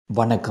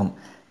வணக்கம்.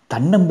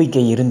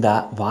 தன்னம்பிக்கை இருந்தா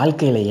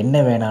வாழ்க்கையில என்ன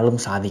வேணாலும்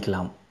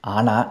சாதிக்கலாம்.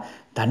 ஆனா,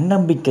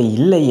 தன்னம்பிக்கை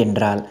இல்லை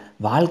என்றால்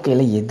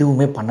வாழ்க்கையில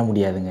எதுவுமே பண்ண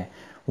முடியாதுங்க.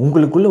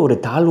 உங்களுக்குள்ள ஒரு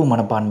தாழ்வு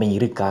மனப்பான்மை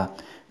இருக்கா?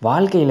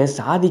 வாழ்க்கையில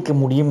சாதிக்க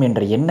முடியும்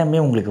என்ற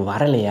எண்ணமே உங்களுக்கு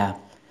வரலையா?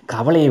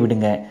 கவலைய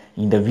விடுங்க.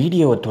 இந்த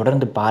வீடியோவ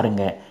தொடர்ந்து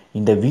பாருங்க.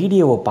 இந்த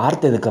வீடியோவ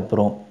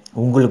பார்த்ததுக்கப்புறம்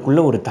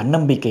உங்களுக்குள்ள ஒரு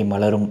தன்னம்பிக்கை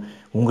மலரும்.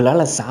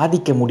 உங்களால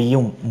சாதிக்க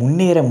முடியும்,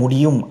 முன்னேற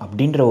முடியும்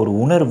அப்படின்ற ஒரு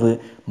உணர்வு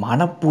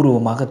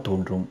மனப்பூர்வமாக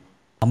தோன்றும்.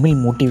 தமிழ்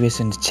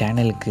மோட்டிவேஷன்ஸ்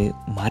சேனலுக்கு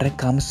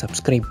மறக்காமல்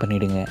சப்ஸ்கிரைப்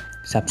பண்ணிவிடுங்க.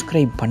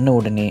 சப்ஸ்கிரைப் பண்ண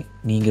உடனே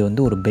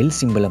நீங்கள் ஒரு பெல்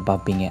சிம்பிளை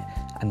பார்ப்பீங்க.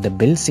 அந்த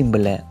பெல்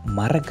சிம்பிளை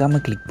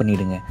மறக்காமல் கிளிக்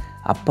பண்ணிவிடுங்க.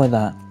 அப்போ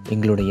தான்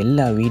எங்களோட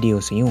எல்லா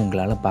வீடியோஸையும்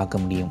உங்களால்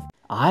பார்க்க முடியும்.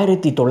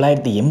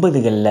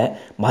 1980களில்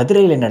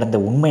மதுரையில் நடந்த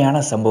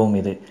உண்மையான சம்பவம்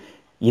இது.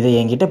 இதை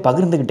என்கிட்ட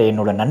பகிர்ந்துக்கிட்ட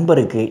என்னோட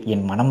நண்பருக்கு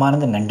என்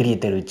மனமார்ந்த நன்றியை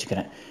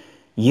தெரிவிச்சுக்கிறேன்.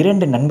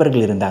 2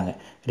 நண்பர்கள் இருந்தாங்க.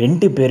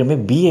 2 பேருமே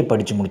பிஏ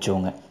படித்து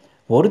முடித்தவங்க.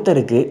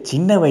 ஒருத்தருக்கு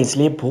சின்ன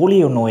வயசுலேயே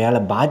போலியோ நோயால்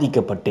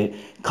பாதிக்கப்பட்டு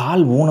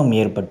கால் ஊனம்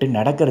ஏற்பட்டு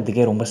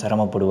நடக்கிறதுக்கே ரொம்ப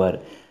சிரமப்படுவார்.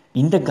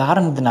 இந்த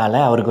காரணத்தினால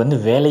அவருக்கு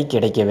வேலை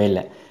கிடைக்கவே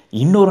இல்லை.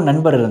 இன்னொரு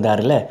நண்பர்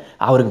இருந்தார்ல,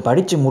 அவருக்கு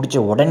படித்து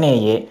முடித்த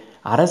உடனேயே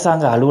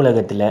அரசாங்க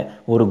அலுவலகத்தில்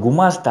ஒரு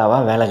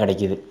குமாஸ்தாவாக வேலை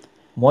கிடைக்கிது.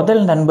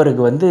 முதல்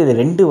நண்பருக்கு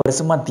 2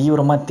 வருஷமாக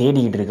தீவிரமாக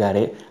தேடிக்கிட்டு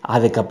இருக்காரு.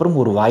 அதுக்கப்புறம்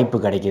ஒரு வாய்ப்பு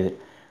கிடைக்கிது.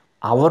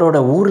 அவரோட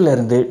ஊரில்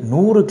இருந்து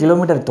 100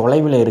 கிலோமீட்டர்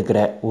தொலைவில்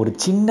இருக்கிற ஒரு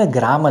சின்ன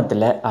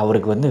கிராமத்தில்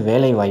அவருக்கு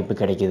வேலை வாய்ப்பு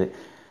கிடைக்கிது.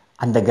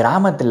 அந்த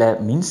கிராமத்தில்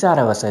மின்சார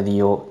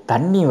வசதியோ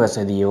தண்ணி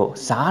வசதியோ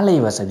சாலை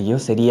வசதியோ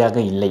சரியாக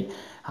இல்லை.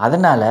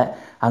 அதனால்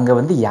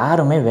அங்கே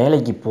யாருமே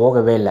வேலைக்கு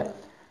போகவே இல்லை.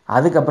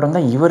 அதுக்கப்புறம்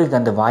தான் இவருக்கு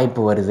அந்த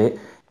வாய்ப்பு வருது.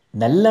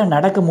 நல்லா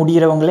நடக்க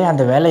முடிகிறவங்களே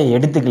அந்த வேலையை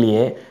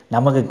எடுத்துக்கலையே,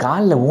 நமக்கு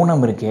காலில்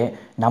ஊனம் இருக்கே,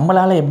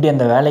 நம்மளால் எப்படி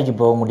அந்த வேலைக்கு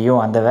போக முடியும்,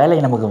 அந்த வேலை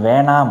நமக்கு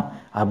வேணாம்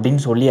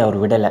அப்படின்னு சொல்லி அவர்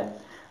விடலை.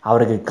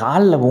 அவருக்கு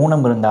காலில்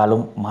ஊனம்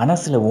இருந்தாலும்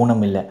மனசில்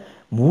ஊனம் இல்லை.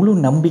 முழு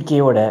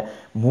நம்பிக்கையோட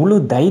முழு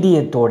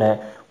தைரியத்தோட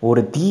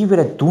ஒரு தீவிர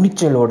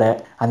துணிச்சலோட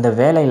அந்த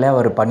வேலையில்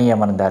அவர்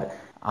பணியமர்ந்தார்.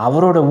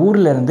 அவரோட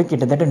ஊரில் இருந்து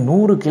கிட்டத்தட்ட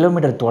 100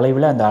 கிலோமீட்டர்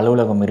தொலைவில் அந்த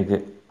அலுவலகம்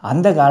இருக்குது.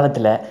 அந்த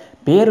காலத்தில்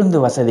பேருந்து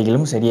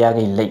வசதிகளும் சரியாக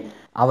இல்லை.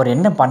 அவர்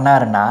என்ன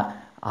பண்ணாருன்னா,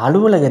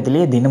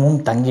 அலுவலகத்திலே தினமும்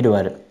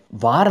தங்கிடுவார்.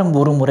 வாரம்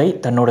ஒரு முறை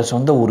தன்னோட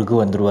சொந்த ஊருக்கு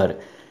வந்துடுவார்.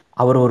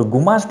 அவர் ஒரு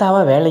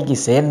குமாஸ்தாவாக வேலைக்கு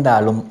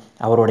சேர்ந்தாலும்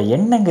அவரோட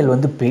எண்ணங்கள்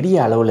பெரிய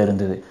அளவில்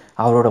இருந்தது.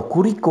 அவரோட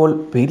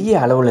குறிக்கோள் பெரிய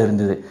அளவில்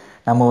இருந்தது.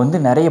 நம்ம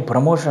நிறைய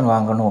ப்ரமோஷன்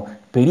வாங்கணும்,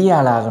 பெரிய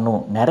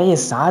ஆளாகணும், நிறைய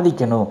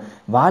சாதிக்கணும்,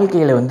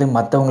 வாழ்க்கையில்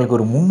மற்றவங்களுக்கு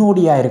ஒரு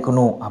முன்னோடியாக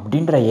இருக்கணும்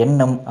அப்படின்ற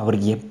எண்ணம்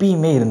அவருக்கு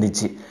எப்பயுமே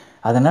இருந்துச்சு.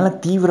 அதனால்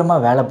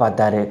தீவிரமாக வேலை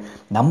பார்த்தாரு,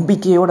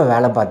 நம்பிக்கையோடு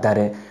வேலை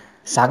பார்த்தாரு.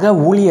 சக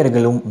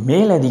ஊழியர்களும்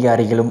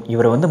மேலதிகாரிகளும்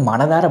இவரை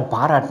மனதார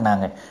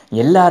பாராட்டினாங்க.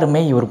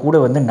 எல்லாருமே இவர்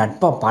கூட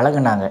நட்பாக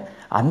பழகினாங்க.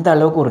 அந்த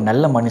அளவுக்கு ஒரு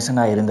நல்ல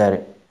மனுஷனாக இருந்தார்.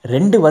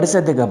 2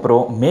 வருஷத்துக்கு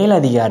அப்புறம்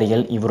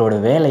மேலதிகாரிகள் இவரோட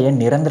வேலையை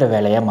நிரந்தர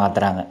வேலையாக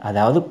மாற்றுறாங்க.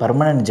 அதாவது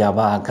பர்மனன்ட்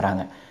ஜாபாக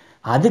ஆக்குறாங்க.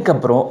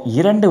 அதுக்கப்புறம்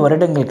 2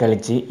 வருடங்கள்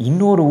கழித்து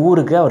இன்னொரு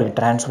ஊருக்கு அவருக்கு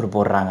டிரான்ஸ்ஃபர்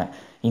போடுறாங்க.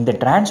 இந்த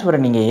டிரான்ஸ்ஃபரை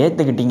நீங்கள்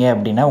ஏற்றுக்கிட்டீங்க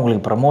அப்படின்னா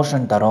உங்களுக்கு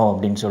ப்ரமோஷன் தரோம்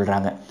அப்படின்னு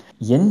சொல்கிறாங்க.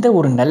 எந்த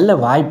ஒரு நல்ல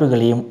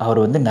வாய்ப்புகளையும்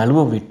அவர்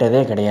நழுவ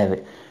விட்டதே கிடையாது.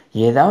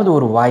 ஏதாவது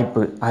ஒரு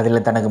வாய்ப்பு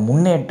அதில் தனக்கு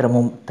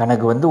முன்னேற்றமும்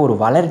தனக்கு ஒரு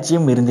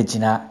வளர்ச்சியும்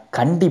இருந்துச்சுன்னா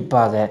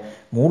கண்டிப்பாக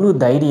முழு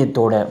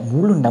தைரியத்தோட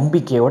முழு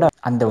நம்பிக்கையோட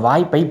அந்த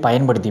வாய்ப்பை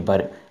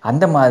பயன்படுத்திப்பார்.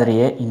 அந்த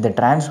மாதிரியே இந்த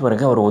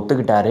டிரான்ஸ்ஃபருக்கு அவர்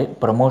ஒத்துக்கிட்டாரு.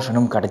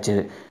 ப்ரமோஷனும்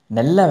கிடச்சிது.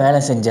 நல்லா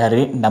வேலை செஞ்சார்,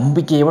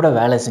 நம்பிக்கையோட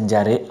வேலை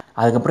செஞ்சார்.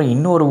 அதுக்கப்புறம்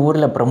இன்னொரு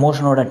ஊரில்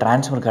ப்ரமோஷனோட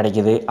டிரான்ஸ்ஃபர்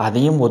கிடைக்கிது,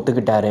 அதையும்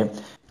ஒத்துக்கிட்டாரு.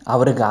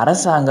 அவருக்கு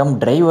அரசாங்கம்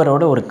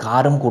டிரைவரோட ஒரு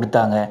காரும்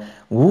கொடுத்தாங்க.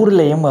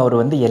 ஊர்லேயும் அவர்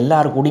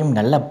எல்லார் கூடயும்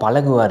நல்லா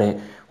பழகுவார்.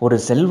 ஒரு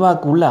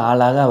செல்வாக்குள்ள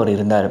ஆளாக அவர்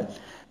இருந்தார்.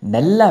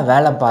 நல்லா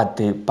வேலை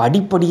பார்த்து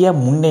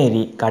படிப்படியாக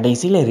முன்னேறி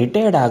கடைசியில்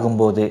ரிட்டையர்ட்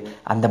ஆகும்போது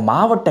அந்த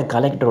மாவட்ட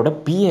கலெக்டரோட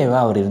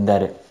பிஏவாக அவர்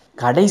இருந்தார்.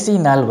 கடைசி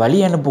நாள் வழி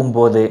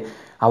அனுப்பும்போது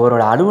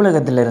அவரோட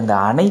அலுவலகத்தில் இருந்த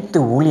அனைத்து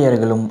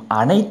ஊழியர்களும்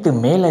அனைத்து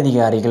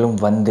மேலதிகாரிகளும்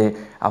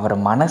அவரை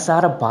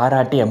மனசார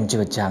பாராட்டி அமுச்சு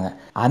வச்சாங்க.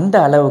 அந்த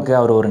அளவுக்கு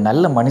அவர் ஒரு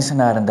நல்ல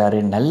மனுஷனாக இருந்தார்.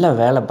 நல்ல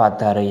வேலை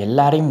பார்த்தாரு,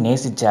 எல்லாரையும்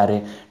நேசித்தார்,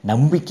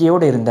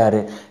 நம்பிக்கையோடு இருந்தார்,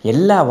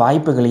 எல்லா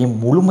வாய்ப்புகளையும்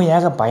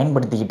முழுமையாக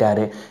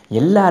பயன்படுத்திக்கிட்டார்.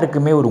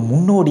 எல்லாருக்குமே ஒரு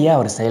முன்னோடியாக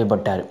அவர்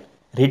செயல்பட்டார்.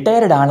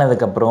 ரிட்டையர்ட்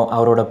ஆனதுக்கப்புறம்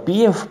அவரோட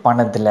பிஎஃப்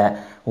பணத்தில்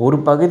ஒரு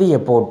பகுதியை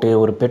போட்டு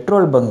ஒரு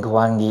பெட்ரோல் பங்க்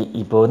வாங்கி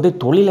இப்போ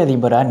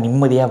தொழிலதிபராக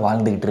நிம்மதியாக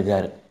வாழ்ந்துக்கிட்டு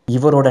இருக்காரு.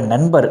 இவரோட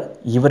நண்பர்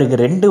இவருக்கு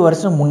 2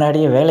 வருஷம்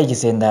முன்னாடியே வேலைக்கு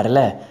சேர்ந்தார்ல,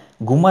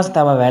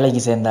 குமாஸ்தாவா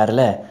வேலைக்கு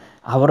சேர்ந்தார்ல,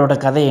 அவரோட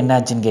கதை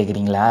என்னாச்சுன்னு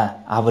கேட்குறீங்களா?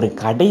 அவர்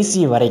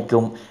கடைசி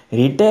வரைக்கும்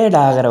ரிட்டையர்ட்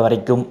ஆகிற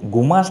வரைக்கும்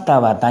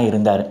குமாஸ்தாவாக தான்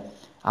இருந்தார்.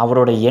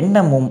 அவரோட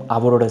எண்ணமும்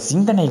அவரோட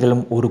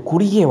சிந்தனைகளும் ஒரு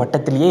குறுகிய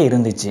வட்டத்திலேயே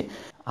இருந்துச்சு.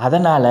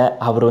 அதனால்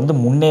அவர்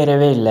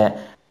முன்னேறவே இல்லை.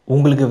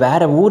 உங்களுக்கு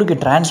வேறு ஊருக்கு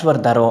டிரான்ஸ்ஃபர்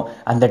தரோம்,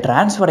 அந்த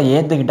டிரான்ஸ்ஃபரை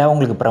ஏற்றுக்கிட்டால்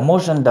உங்களுக்கு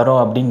ப்ரமோஷன்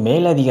தரோம் அப்படின்னு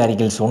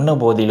மேலதிகாரிகள் சொன்ன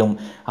போதிலும்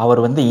அவர்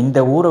இந்த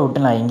ஊரை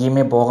விட்டு நான்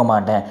எங்கேயுமே போக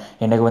மாட்டேன்,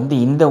 எனக்கு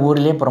இந்த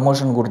ஊர்லேயே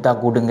ப்ரமோஷன் கொடுத்தா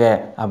கொடுங்க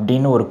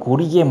அப்படின்னு ஒரு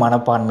குறுகிய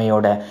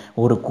மனப்பான்மையோட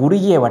ஒரு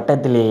குறுகிய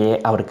வட்டத்திலேயே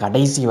அவர்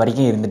கடைசி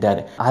வரைக்கும்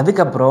இருந்துட்டார்.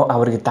 அதுக்கப்புறம்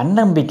அவருக்கு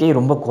தன்னம்பிக்கை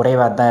ரொம்ப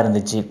குறைவாக தான்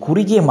இருந்துச்சு.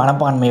 குறுகிய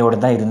மனப்பான்மையோடு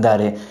தான்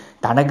இருந்தார்.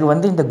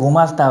 தனக்கு இந்த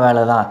குமாஸ்தா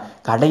வேலை தான்,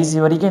 கடைசி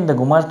வரைக்கும் இந்த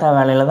குமாஸ்தா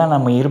வேலையில் தான்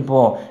நம்ம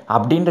இருப்போம்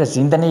அப்படின்ற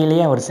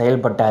சிந்தனையிலேயே அவர்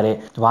செயல்பட்டார்.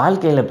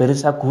 வாழ்க்கையில்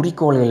பெருசாக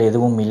குறிக்கோள்கள்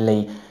எதுவும் இல்லை.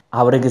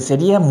 அவருக்கு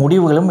சரியாக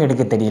முடிவுகளும்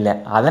எடுக்க தெரியல.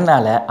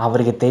 அதனால்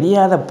அவருக்கு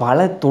தெரியாத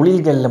பல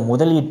தொழில்களில்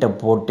முதலீட்டை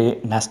போட்டு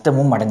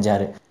நஷ்டமும்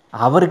அடைஞ்சார்.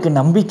 அவருக்கு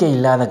நம்பிக்கை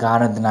இல்லாத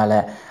காரணத்தினால,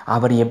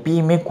 அவர்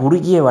எப்பயுமே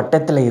குறுகிய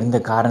வட்டத்தில் இருந்த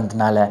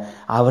காரணத்தினால,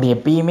 அவர்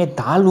எப்பயுமே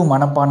தாழ்வு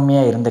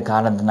மனப்பான்மையாக இருந்த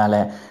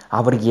காரணத்தினால,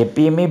 அவருக்கு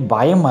எப்பயுமே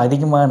பயம்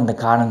அதிகமாக இருந்த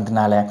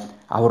காரணத்தினால,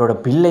 அவரோட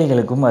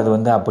பிள்ளைகளுக்கும்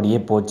அது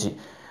அப்படியே போச்சு.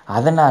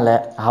 அதனால்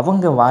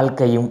அவங்க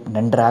வாழ்க்கையும்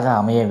நன்றாக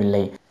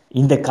அமையவில்லை.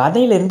 இந்த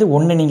கதையிலேருந்து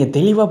ஒன்று நீங்கள்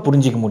தெளிவாக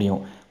புரிஞ்சிக்க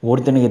முடியும்.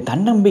 ஒருத்தனுக்கு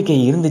தன்னம்பிக்கை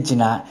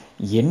இருந்துச்சுன்னா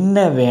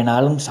என்ன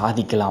வேணாலும்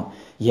சாதிக்கலாம்,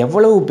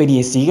 எவ்வளவு பெரிய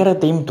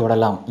சிகரத்தையும்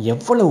தொடலாம்,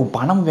 எவ்வளவு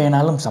பணம்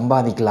வேணாலும்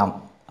சம்பாதிக்கலாம்.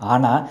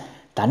 ஆனால்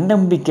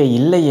தன்னம்பிக்கை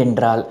இல்லை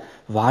என்றால்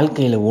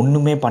வாழ்க்கையில்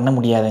ஒன்றுமே பண்ண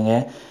முடியாதுங்க.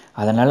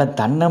 அதனால்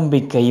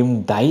தன்னம்பிக்கையும்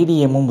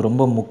தைரியமும்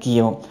ரொம்ப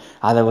முக்கியம்.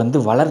 அதை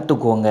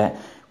வளர்த்துக்கோங்க.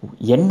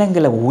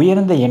 எண்ணங்களை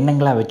உயர்ந்த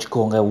எண்ணங்களாக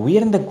வச்சுக்கோங்க,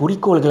 உயர்ந்த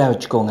குறிக்கோள்களாக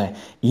வச்சுக்கோங்க.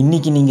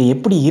 இன்றைக்கி நீங்கள்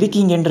எப்படி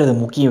இருக்கீங்கன்றது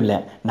முக்கியம் இல்லை,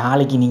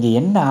 நாளைக்கு நீங்கள்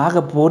என்ன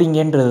ஆக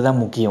போகிறீங்கன்றது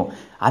தான் முக்கியம்.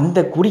 அந்த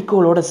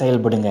குறிக்கோளோடு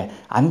செயல்படுங்க,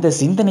 அந்த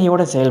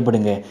சிந்தனையோடு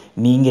செயல்படுங்க.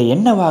 நீங்கள்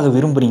என்னவாக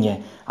விரும்புகிறீங்க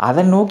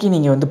அதை நோக்கி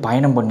நீங்கள்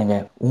பயணம்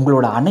பண்ணுங்கள்.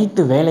 உங்களோட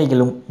அனைத்து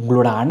வேலைகளும்,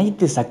 உங்களோட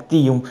அனைத்து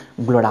சக்தியும்,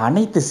 உங்களோட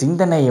அனைத்து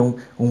சிந்தனையும்,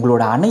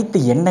 உங்களோட அனைத்து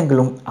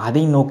எண்ணங்களும்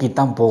அதை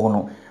நோக்கித்தான்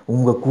போகணும்.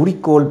 உங்கள்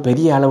குறிக்கோள்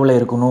பெரிய அளவில்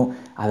இருக்கணும்,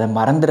 அதை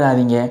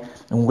மறந்துடாதீங்க.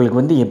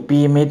 உங்களுக்கு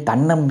எப்பயுமே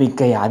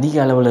தன்னம்பிக்கை அதிக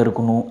அளவில்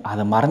இருக்கணும்,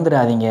 அதை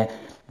மறந்துடாதீங்க.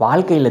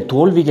 வாழ்க்கையில்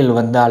தோல்விகள்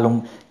வந்தாலும்,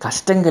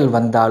 கஷ்டங்கள்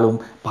வந்தாலும்,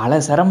 பல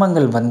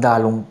சிரமங்கள்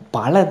வந்தாலும்,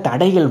 பல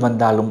தடைகள்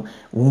வந்தாலும்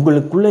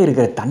உங்களுக்குள்ளே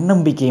இருக்கிற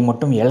தன்னம்பிக்கையை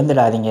மட்டும்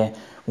இழந்துடாதீங்க.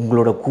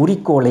 உங்களோட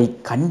குறிக்கோளை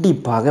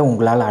கண்டிப்பாக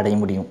உங்களால் அடைய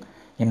முடியும்.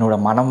 என்னோட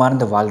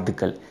மனமார்ந்த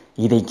வாழ்த்துக்கள்.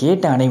 இதை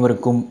கேட்ட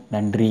அனைவருக்கும்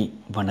நன்றி,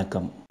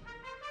 வணக்கம்.